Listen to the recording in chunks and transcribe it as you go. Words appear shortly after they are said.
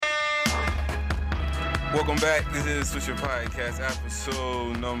Welcome back. This is Swisher Podcast,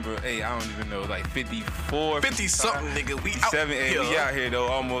 episode number 8. I don't even know, like 54, 50-something, nigga. We out 7, here. We out here, though,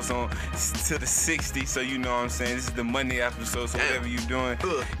 almost on to the 60. So, you know what I'm saying? This is the Monday episode. So, whatever you're doing,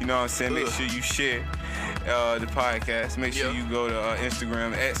 you know what I'm saying? Make sure you share the podcast. Make sure you go to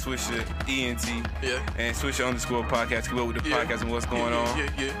Instagram at Swisher ENT and Swisher _podcast. Keep up with the podcast and what's going on.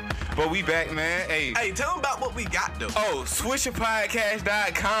 But we back, man. Hey, tell them about what we got, though. Oh,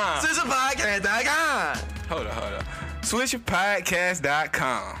 SwisherPodcast.com. SwisherPodcast.com. Hold on.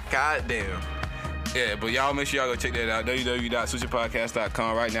 SwisherPodcast.com. Goddamn. Yeah, but y'all make sure y'all go check that out.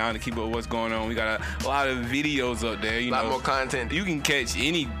 www.switcherpodcast.com right now to keep up with what's going on. We got a lot of videos up there. A lot more content. You can catch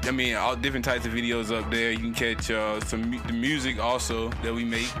all different types of videos up there. You can catch the music also that we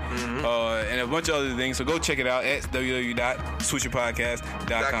make and a bunch of other things. So go check it out at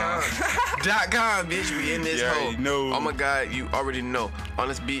www.switcherpodcast.com. .com, bitch. We in this hole. Know. Oh my God, you already know. On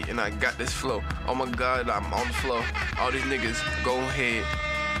this beat, and I got this flow. Oh my God, I'm on the flow. All these niggas, go ahead.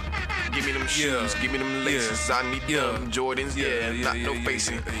 Give me them shoes, give me them laces. I need them Jordans, not no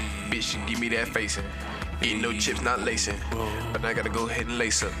facing. Bitch, give me that facing. Ain't no chips, not lacing. But I gotta go ahead and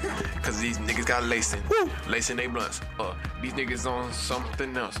lace up. Cause these niggas got lacing. Lacing they blunts. These niggas on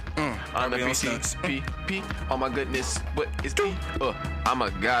something else. On the BCP. Oh my goodness, what is P? I'm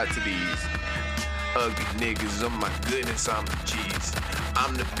a god to these ugly niggas. Oh my goodness, I'm the cheese.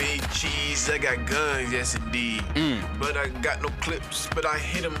 I'm the big cheese, I got guns, yes indeed. But I got no clips, but I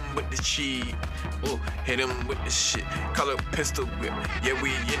hit him with the cheese. Hit him with the shit. Call it pistol whip. Yeah,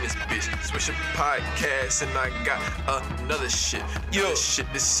 we in this bitch. Switch a podcast, and I got another shit. Another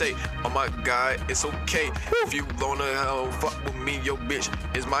shit to say. Oh my God, it's okay. If you wanna fuck with me, yo bitch,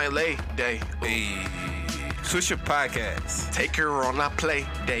 it's my lay day. Hey, Switch your podcast. Take her on our play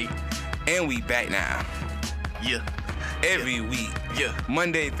date. And we back now. Yeah. Every week. Yeah.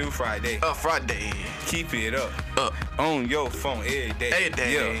 Monday through Friday. Friday. Keep it up. On your phone every day. Every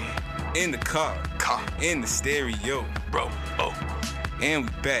day. Yeah. In the car. In the stereo. Bro. And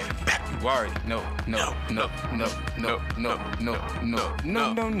we back. You already know. No.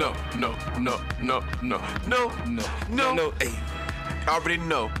 Hey. I already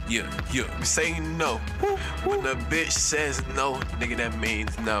know. Yeah. We say no. When a bitch says no, nigga, that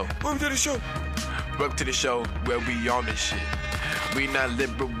means no. Welcome to the show. Welcome to the show where we on this shit. We not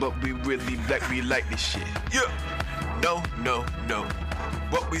liberal, but we really black. We like this shit. Yeah. No.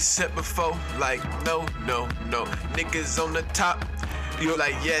 What we said before, like no. Niggas on the top. You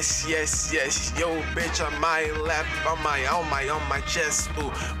like yes. Yo, bitch, on my lap, on my chest.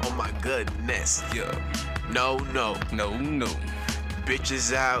 Ooh, oh my goodness. Yeah. No.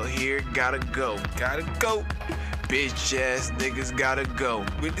 Bitches out here gotta go. Bitch ass niggas gotta go.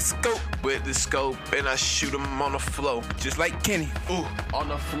 With the scope. And I shoot them on the floor. Just like Kenny. Ooh, on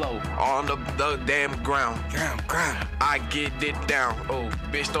the floor. On the damn ground. Ground. I get it down. Oh,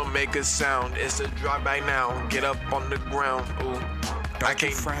 bitch, don't make a sound. It's a drive-by now. Get up on the ground. Ooh. I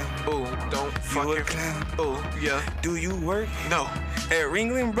can't frown. Ooh, don't fucking clown. Ooh, yeah. Do you work? No. At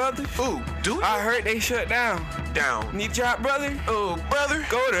Ringling Brothers? Ooh, do you? I heard they shut down. Need job, brother? Oh, brother.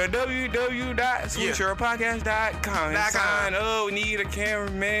 Go to www.switcherpodcast.com and sign up. We need a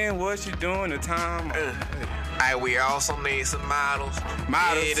cameraman. What you doing the time? We also need some models.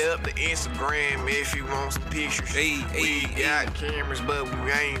 Hit up the Instagram if you want some pictures. We got cameras, but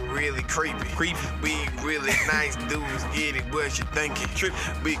we ain't really creepy. We really nice dudes. Get it what you thinking.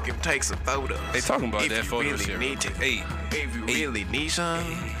 We can take some photos. They talking about that photo really shit. Need to. If you really need some,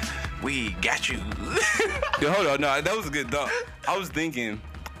 we got you. Yo, hold on. No, that was a good thought. I was thinking,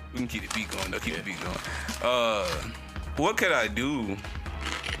 we can keep the beat going. What could I do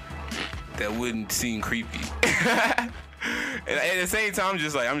that wouldn't seem creepy? And at the same time, I'm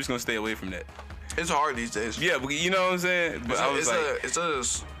just gonna stay away from that. It's hard these days. Yeah, but you know what I'm saying? But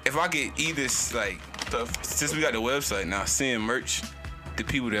if I could either since we got the website now, send merch to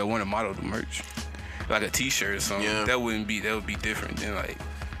people that want to model the merch, like a T-shirt or something. Yeah. That would be different than like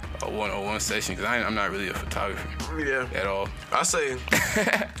a one-on-one session, because I'm not really a photographer. Yeah. At all. I say.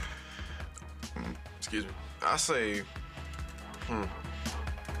 Excuse me. I say.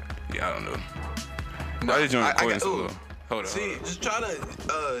 Yeah, I don't know. No, I just joined recording solo. Hold on. See, just try to,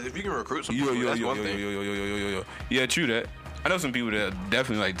 if you can recruit some people, that's one thing. Yo. Yeah, true that. I know some people that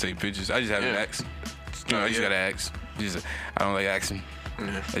definitely like to take pictures. I just haven't asked. I just gotta ask. I don't like asking.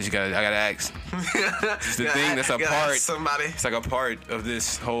 I gotta ask. It's the thing that's a part. Somebody. It's like a part of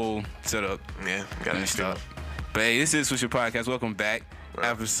this whole setup. Yeah, gotta stop. But hey, this is Switch Your Podcast. Welcome back. Right.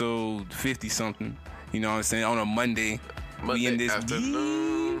 Episode 50 something. You know what I'm saying? On a Monday we in this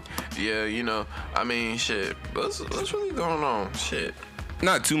afternoon. Yeah, you know, I mean, shit. What's really going on? Shit.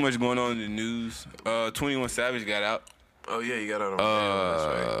 Not too much going on in the news. 21 Savage got out. Oh yeah, he got out on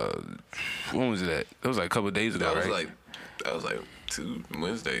right. When was that? It was like a couple of days ago, right? That was like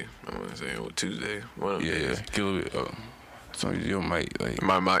Wednesday. I want to say or Tuesday. One of them days. Yeah. Get a little bit. So your mic, like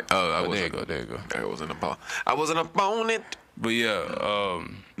my mic. there you go. I wasn't upon it. But yeah,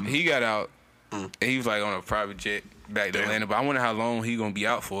 he got out. And he was like on a private jet back to Atlanta. But I wonder how long he gonna be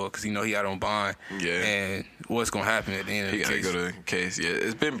out for, because you know he out on bond. Yeah. And what's gonna happen at the end of the case? He gotta go to case. Yeah,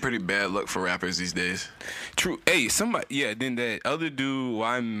 it's been pretty bad luck for rappers these days. True. Hey, somebody. Yeah. Then that other dude,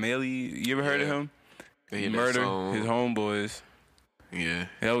 Y Melly. You ever heard of him? He murdered his homeboys. Yeah.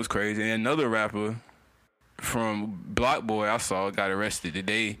 That was crazy. And another rapper from Block Boy I saw got arrested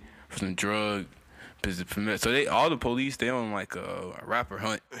today for some drug. So all the police, they on like a rapper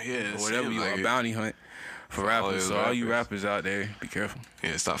hunt, or whatever a bounty hunt for rappers. So all you rappers out there, be careful.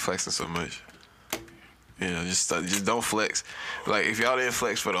 Yeah, stop flexing so much. Yeah, just don't flex. Like if y'all didn't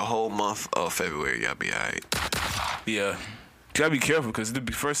flex for the whole month of February, y'all be alright. Yeah, you gotta be careful because it'll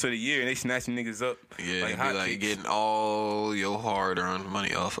be first of the year and they snatching niggas up. Yeah, like getting all your hard-earned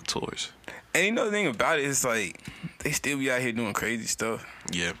money off of tours. And you know the thing about it is like they still be out here doing crazy stuff.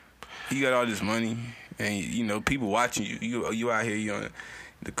 Yeah. You got all this money, and you know people watching you. You out here, you on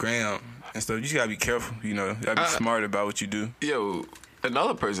the ground and stuff. You just gotta be careful. You know, you gotta be smart about what you do. Yo,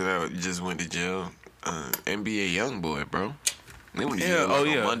 another person that just went to jail, NBA YoungBoy, bro. They went to jail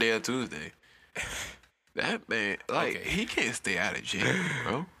on Monday or Tuesday. That man, he can't stay out of jail,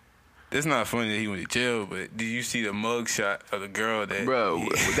 bro. It's not funny that he went to jail, but did you see the mug shot of the girl that... Bro,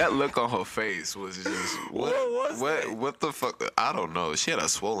 that look on her face was just... What the fuck? I don't know. She had a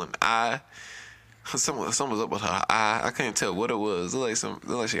swollen eye. Something was up with her eye. I couldn't tell what it was. It looked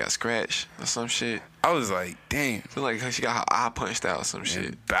like she got scratched or some shit. I was like, damn. It looked like she got her eye punched out or some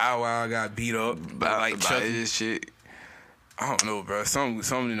shit. Bow Wow got beat up. By this shit. I don't know, bro.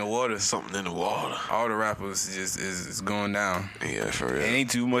 Something in the water. Something in the water. All the rappers just is going down. Yeah, for real. It ain't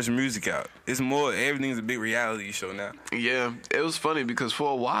too much music out. It's more, everything's a big reality show now. Yeah, it was funny because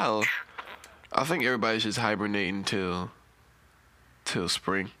for a while, I think everybody's just hibernating till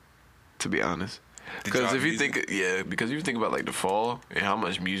spring, to be honest. Because if you think about like the fall and how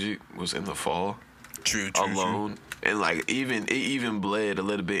much music was in the fall, true, alone, and like it even bled a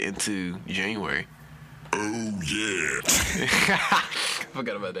little bit into January. Oh yeah.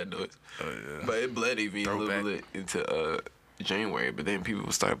 Forgot about that noise. Oh yeah. But it bled even a little bit into January, but then people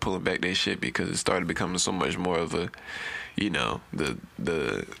started pulling back their shit because it started becoming so much more of a, you know,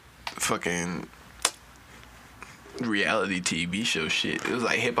 the fucking reality TV show shit. It was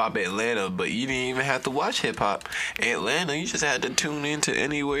like Hip Hop Atlanta, but you didn't even have to watch Hip Hop Atlanta. You just had to tune into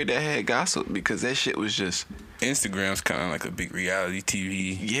anywhere that had gossip because that shit was just... Instagram's kind of like a big reality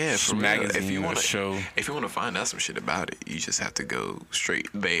TV magazine or show. If you want to find out some shit about it, you just have to go straight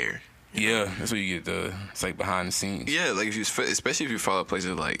there. Yeah, that's where you get it's like behind the scenes. Yeah, like especially if you follow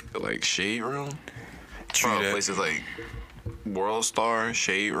places like Shade Room. Follow places like World Star,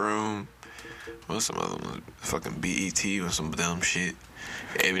 Shade Room. What's some other ones? Fucking BET or some dumb shit.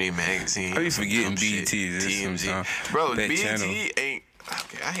 Ebony Magazine. I be forgetting BET. TMZ. Bro, BET ain't...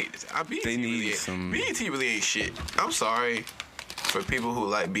 Okay, I hate this. BET really ain't shit. I'm sorry for people who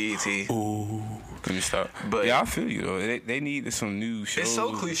like BET. Ooh, let me stop. But yeah, I feel you though. They need some new shows. It's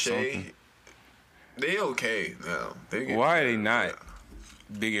so cliche. They okay now. Why are they not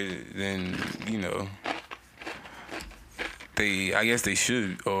bigger than, you know? I guess they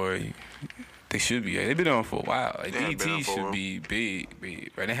should, or they should be. They've been on for a while. Like BET should be big.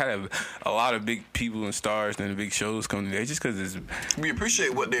 Right? They had a lot of big people and stars and the big shows coming there just because we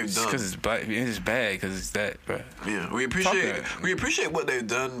appreciate what they've done. Because it's bad because it's that, bro. Yeah, we appreciate what they've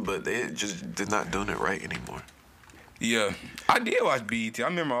done, but they're not doing it right anymore. Yeah, I did watch BET. I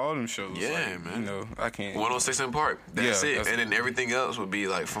remember all them shows. Yeah, like, man. You know, I can't. 106 & Park. That's it. And then everything else would be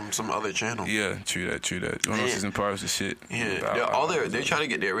like from some other channel. Yeah, true that. 106 & Park was the shit. Yeah, they're trying to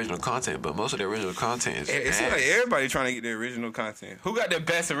get the original content, but most of the original content is. It seems like everybody trying to get the original content. Who got the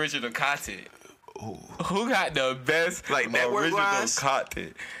best original content? Ooh. Who got the best original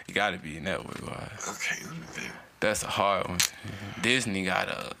content? You got to be network wise. Okay, let me think. That's a hard one. Disney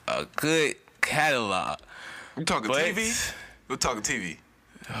got a good catalog. We talking TV? We're talking TV.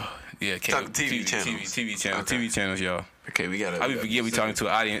 Oh, yeah, talking TV channels. TV channels. Okay. TV channels, y'all. Okay, we got to... I forget we talking to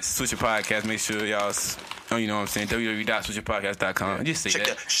an audience. Switch Your Podcast. Make sure y'all... you know what I'm saying? www.switchyourpodcast.com. Yeah. Just say check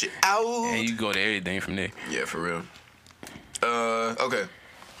that shit out. And you go to everything from there. Yeah, for real. Okay.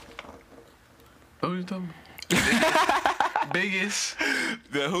 What are you talking about? Biggest.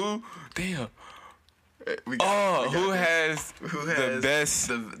 The who? Damn. Who has the best,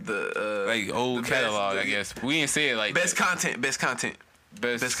 the old catalog? I guess we didn't say it like best content.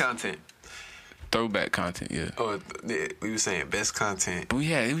 Best content. Throwback content, yeah. Oh, yeah, we were saying best content. We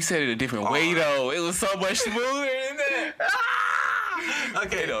said it a different way though. It was so much smoother than that.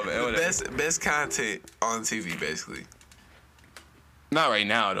 Okay, no, man, best content on TV, basically. Not right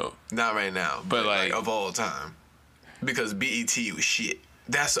now though. Not right now, but like of all time, because BET was shit.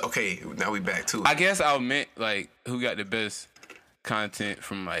 That's okay. Now we back to it. I guess I meant like who got the best content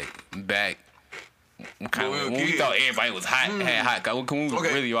from like back. When we thought everybody was hot, had hot. When we were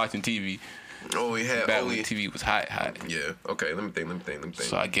really watching TV. Oh, we had back when TV was hot. Yeah. Okay. Let me think.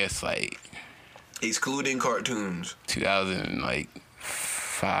 So I guess like excluding cartoons,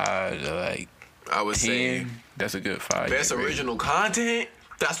 2005 to like I would 10. Say that's a good 5. Best original content.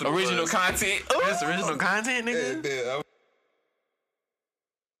 That's what original content. Best original content, nigga. Yeah.